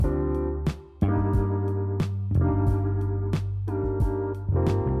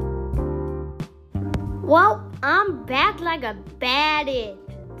Well, I'm back like a bad itch.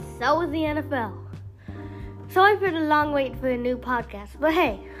 So is the NFL. Sorry for the long wait for a new podcast, but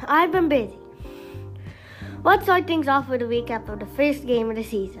hey, I've been busy. Let's start things off with a recap of the first game of the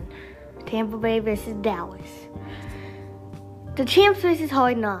season. Tampa Bay versus Dallas. The champs versus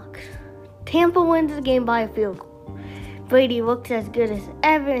Hard Knocks. Tampa wins the game by a field goal. Brady looks as good as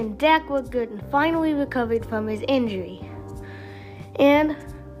ever, and Dak looked good and finally recovered from his injury. And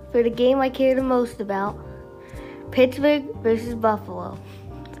for the game I care the most about, Pittsburgh versus Buffalo.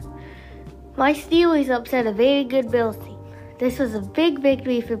 My Steelers upset a very good Bills team. This was a big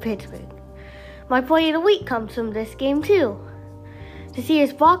victory for Pittsburgh. My play of the week comes from this game too. The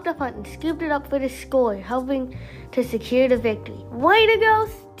Steelers blocked the punt and scooped it up for the score, helping to secure the victory. Way to go,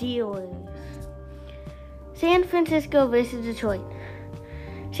 Steelers! San Francisco versus Detroit.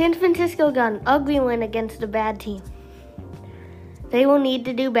 San Francisco got an ugly win against a bad team. They will need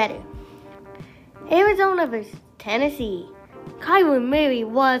to do better. Arizona versus Tennessee. Kyler Murray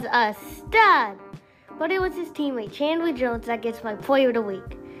was a stud, but it was his teammate Chandler Jones that gets my player of the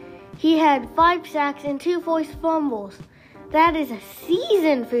week. He had 5 sacks and 2 forced fumbles. That is a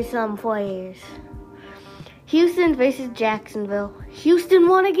season for some players. Houston versus Jacksonville. Houston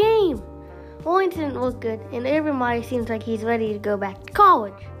won a game. Lawrence didn't look good, and Urban Meyer seems like he's ready to go back to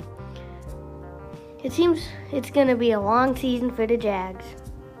college. It seems it's going to be a long season for the Jags.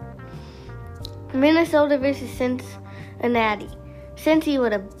 Minnesota versus Cincinnati. Cincy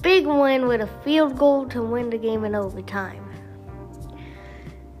with a big win with a field goal to win the game in overtime.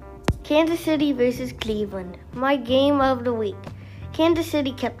 Kansas City versus Cleveland. My game of the week. Kansas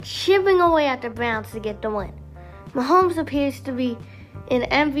City kept chipping away at the Browns to get the win. Mahomes appears to be in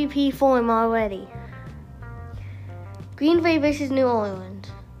MVP form already. Green Bay versus New Orleans.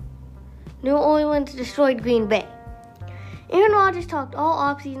 New Orleans destroyed Green Bay. Aaron Rodgers talked all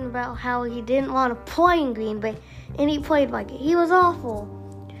offseason about how he didn't want to play in Green Bay, and he played like it. He was awful.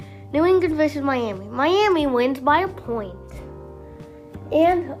 New England versus Miami. Miami wins by a point.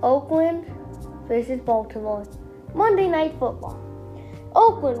 And Oakland versus Baltimore. Monday Night Football.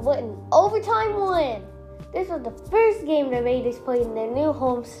 Oakland with an overtime win. This was the first game the Raiders played in their new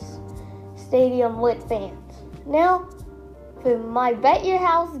home stadium with fans. Now, for my Bet Your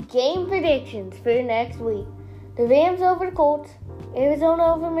House game predictions for next week. The Rams over the Colts,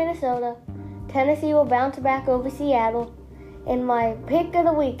 Arizona over Minnesota, Tennessee will bounce back over Seattle, and my pick of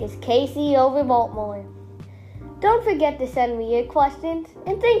the week is KC over Baltimore. Don't forget to send me your questions,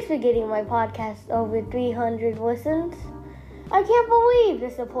 and thanks for getting my podcast over 300 listens. I can't believe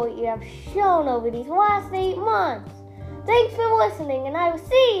the support you have shown over these last 8 months. Thanks for listening, and I will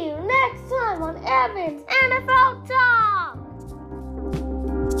see you next time on Evan's NFL Talk.